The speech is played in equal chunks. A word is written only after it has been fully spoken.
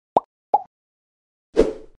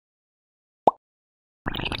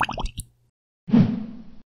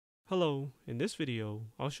Hello, in this video,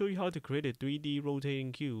 I'll show you how to create a 3D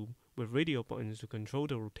rotating cube with radial buttons to control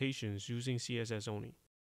the rotations using CSS only.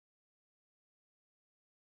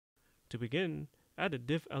 To begin, add a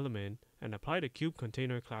div element and apply the cube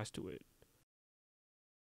container class to it.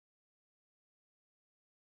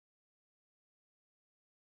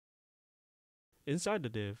 Inside the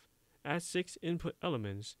div, add 6 input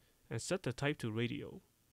elements and set the type to radial.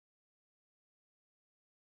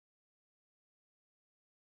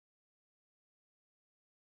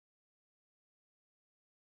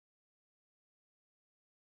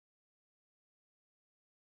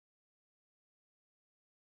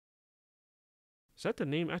 Set the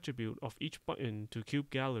name attribute of each button to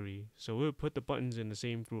cube gallery so we'll put the buttons in the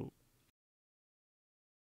same group.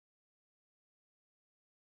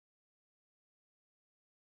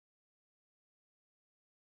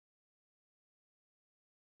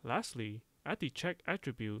 Lastly, add the check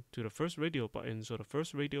attribute to the first radial button so the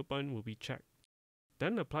first radial button will be checked.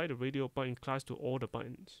 Then apply the radial button class to all the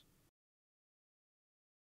buttons.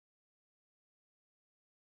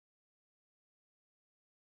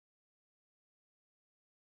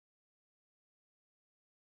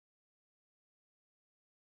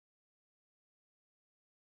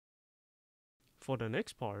 For the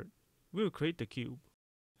next part, we will create the cube.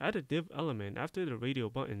 Add a div element after the radial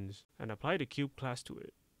buttons and apply the cube class to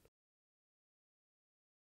it.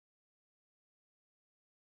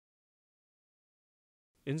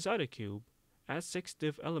 Inside the cube, add 6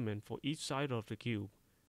 div elements for each side of the cube.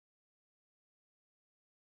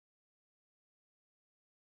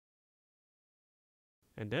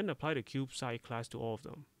 And then apply the cube side class to all of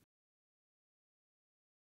them.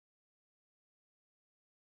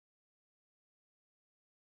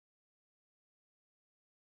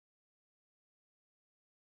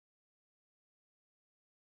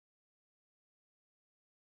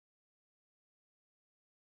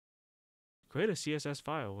 Create a CSS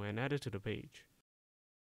file and add it to the page.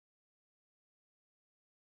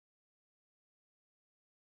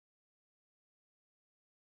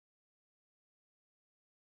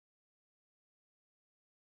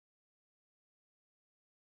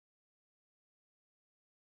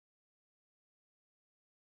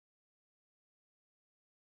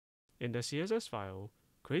 In the CSS file,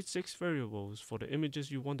 create 6 variables for the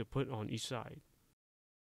images you want to put on each side.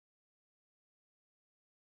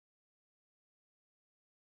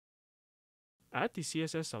 Add the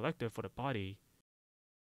CSS selector for the body,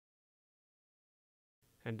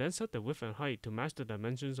 and then set the width and height to match the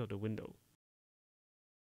dimensions of the window.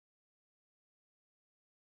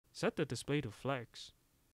 Set the display to flex.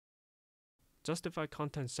 Justify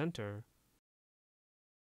content center.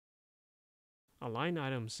 Align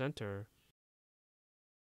item center.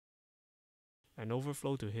 And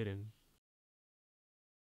overflow to hidden.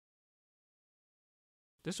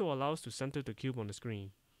 This will allow us to center the cube on the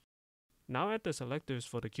screen. Now add the selectors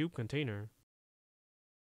for the cube container,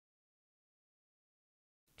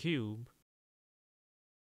 cube,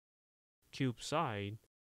 cube side,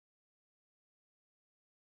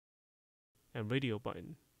 and radial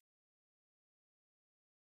button.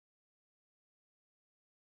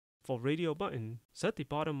 For radial button, set the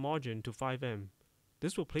bottom margin to 5em.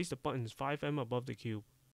 This will place the buttons 5em above the cube.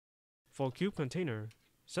 For cube container,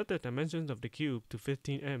 set the dimensions of the cube to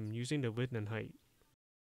 15em using the width and height.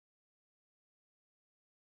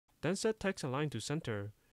 Then set text align to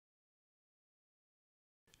center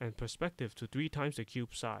and perspective to 3 times the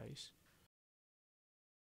cube size.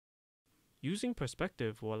 Using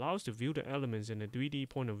perspective will allow us to view the elements in a 3D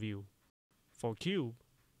point of view. For cube,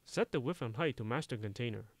 set the width and height to match the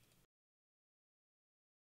container.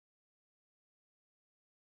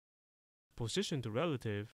 Position to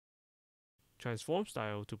relative, transform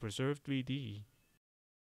style to preserve 3D,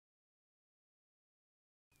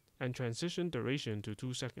 and transition duration to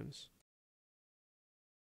 2 seconds.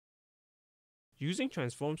 Using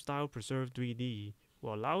transform style preserve 3D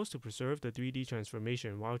will allow us to preserve the 3D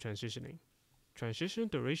transformation while transitioning. Transition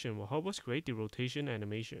duration will help us create the rotation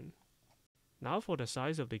animation. Now for the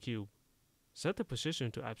size of the cube, set the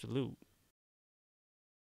position to absolute.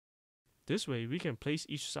 This way we can place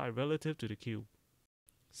each side relative to the cube.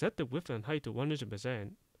 Set the width and height to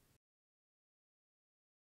 100%.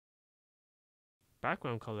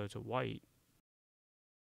 Background color to white,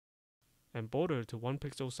 and border to 1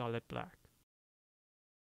 pixel solid black.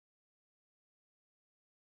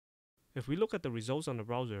 If we look at the results on the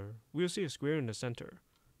browser, we'll see a square in the center,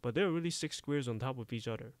 but there are really 6 squares on top of each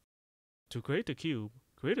other. To create the cube,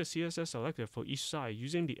 create a CSS selector for each side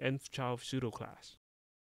using the nth child pseudo class.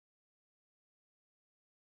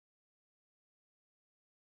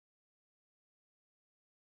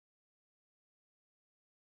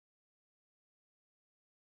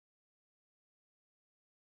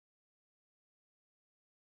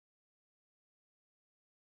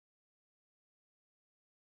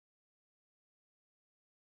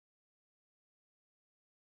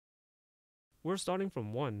 We're starting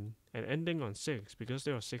from 1 and ending on 6 because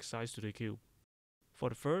there are 6 sides to the cube. For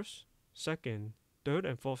the first, second, third,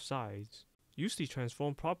 and fourth sides, use the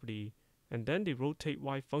transform property and then the rotate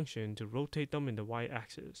y function to rotate them in the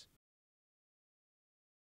y-axis.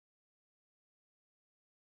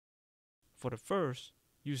 For the first,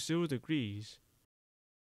 use 0 degrees.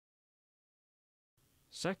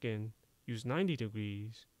 Second, use 90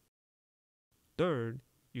 degrees. Third,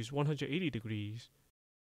 use 180 degrees.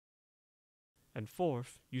 And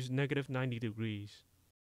fourth, use negative 90 degrees.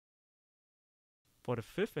 For the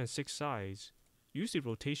fifth and sixth sides, use the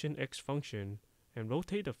rotation x function and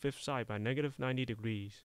rotate the fifth side by negative 90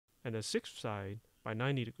 degrees and the sixth side by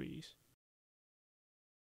 90 degrees.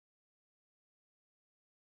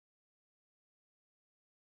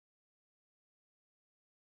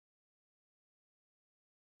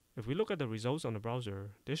 If we look at the results on the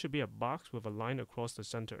browser, there should be a box with a line across the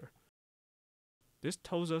center. This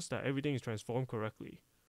tells us that everything is transformed correctly.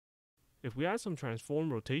 If we add some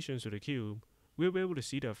transform rotations to the cube, we'll be able to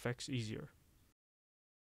see the effects easier.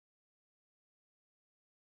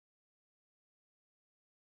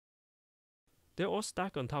 They're all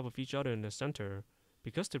stacked on top of each other in the center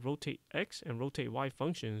because the rotate x and rotate y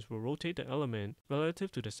functions will rotate the element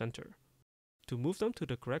relative to the center. To move them to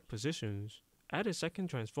the correct positions, add a second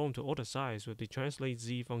transform to all the sides with the translate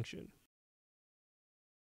z function.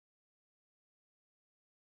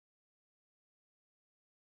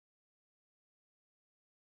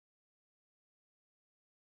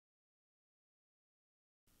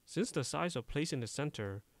 Since the sides are placed in the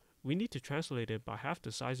center, we need to translate it by half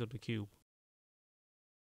the size of the cube.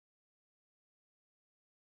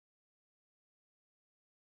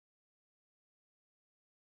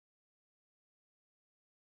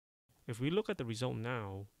 If we look at the result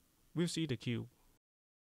now, we'll see the cube.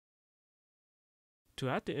 To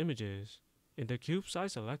add the images, in the cube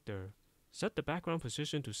size selector, set the background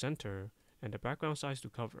position to center and the background size to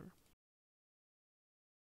cover.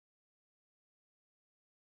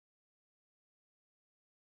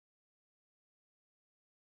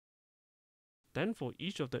 Then for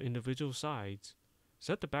each of the individual sides,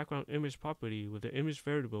 set the background image property with the image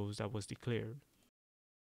variables that was declared.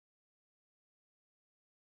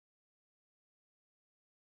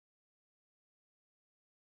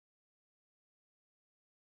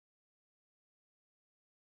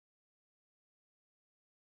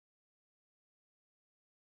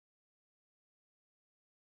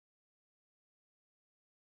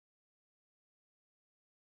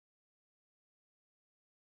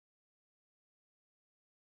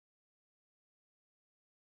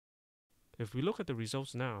 If we look at the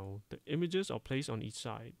results now, the images are placed on each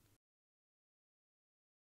side.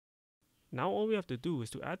 Now all we have to do is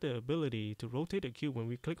to add the ability to rotate the cube when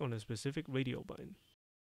we click on a specific radial button.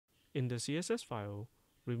 In the CSS file,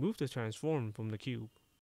 remove the transform from the cube.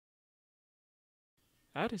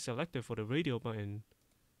 Add a selector for the radial button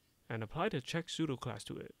and apply the check pseudo class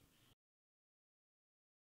to it.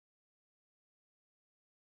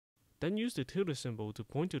 Then use the tilde symbol to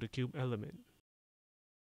point to the cube element.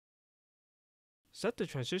 Set the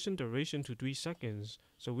transition duration to 3 seconds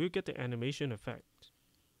so we'll get the animation effect.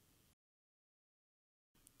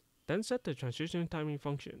 Then set the transition timing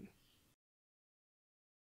function.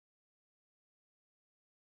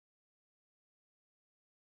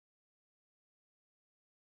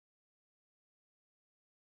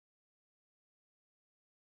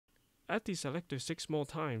 Add the selector 6 more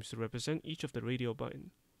times to represent each of the radial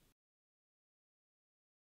button.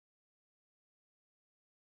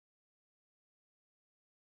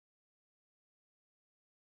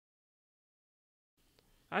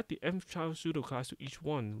 Add the mchild pseudo class to each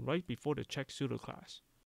one right before the check pseudo class.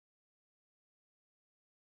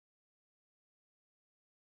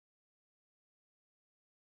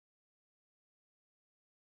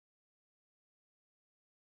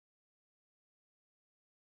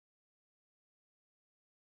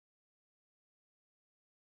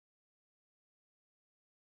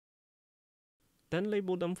 Then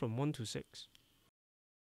label them from 1 to 6.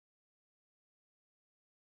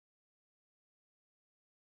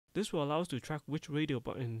 This will allow us to track which radial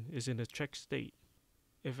button is in the checked state.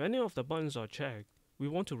 If any of the buttons are checked, we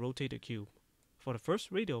want to rotate the cube. For the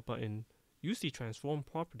first radial button, use the transform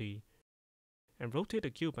property and rotate the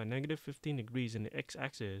cube by negative 15 degrees in the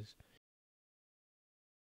x-axis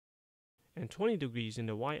and 20 degrees in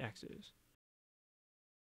the y-axis.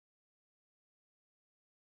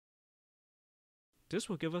 This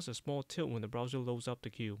will give us a small tilt when the browser loads up the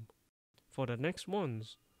cube. For the next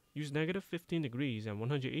ones, use negative 15 degrees and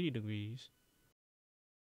 180 degrees,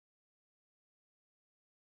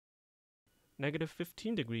 negative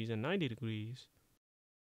 15 degrees and 90 degrees,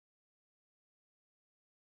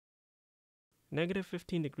 negative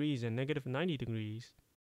 15 degrees and negative 90 degrees,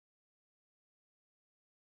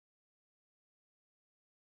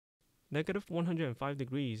 negative 105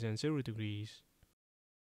 degrees and 0 degrees,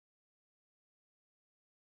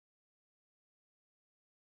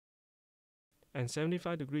 and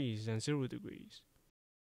 75 degrees and 0 degrees.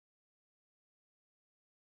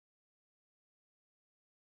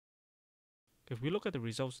 If we look at the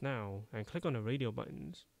results now and click on the radial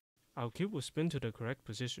buttons, our cube will spin to the correct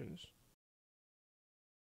positions.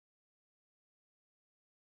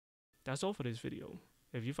 That's all for this video.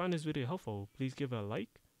 If you find this video helpful, please give it a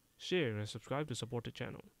like, share, and subscribe to support the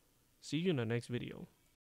channel. See you in the next video.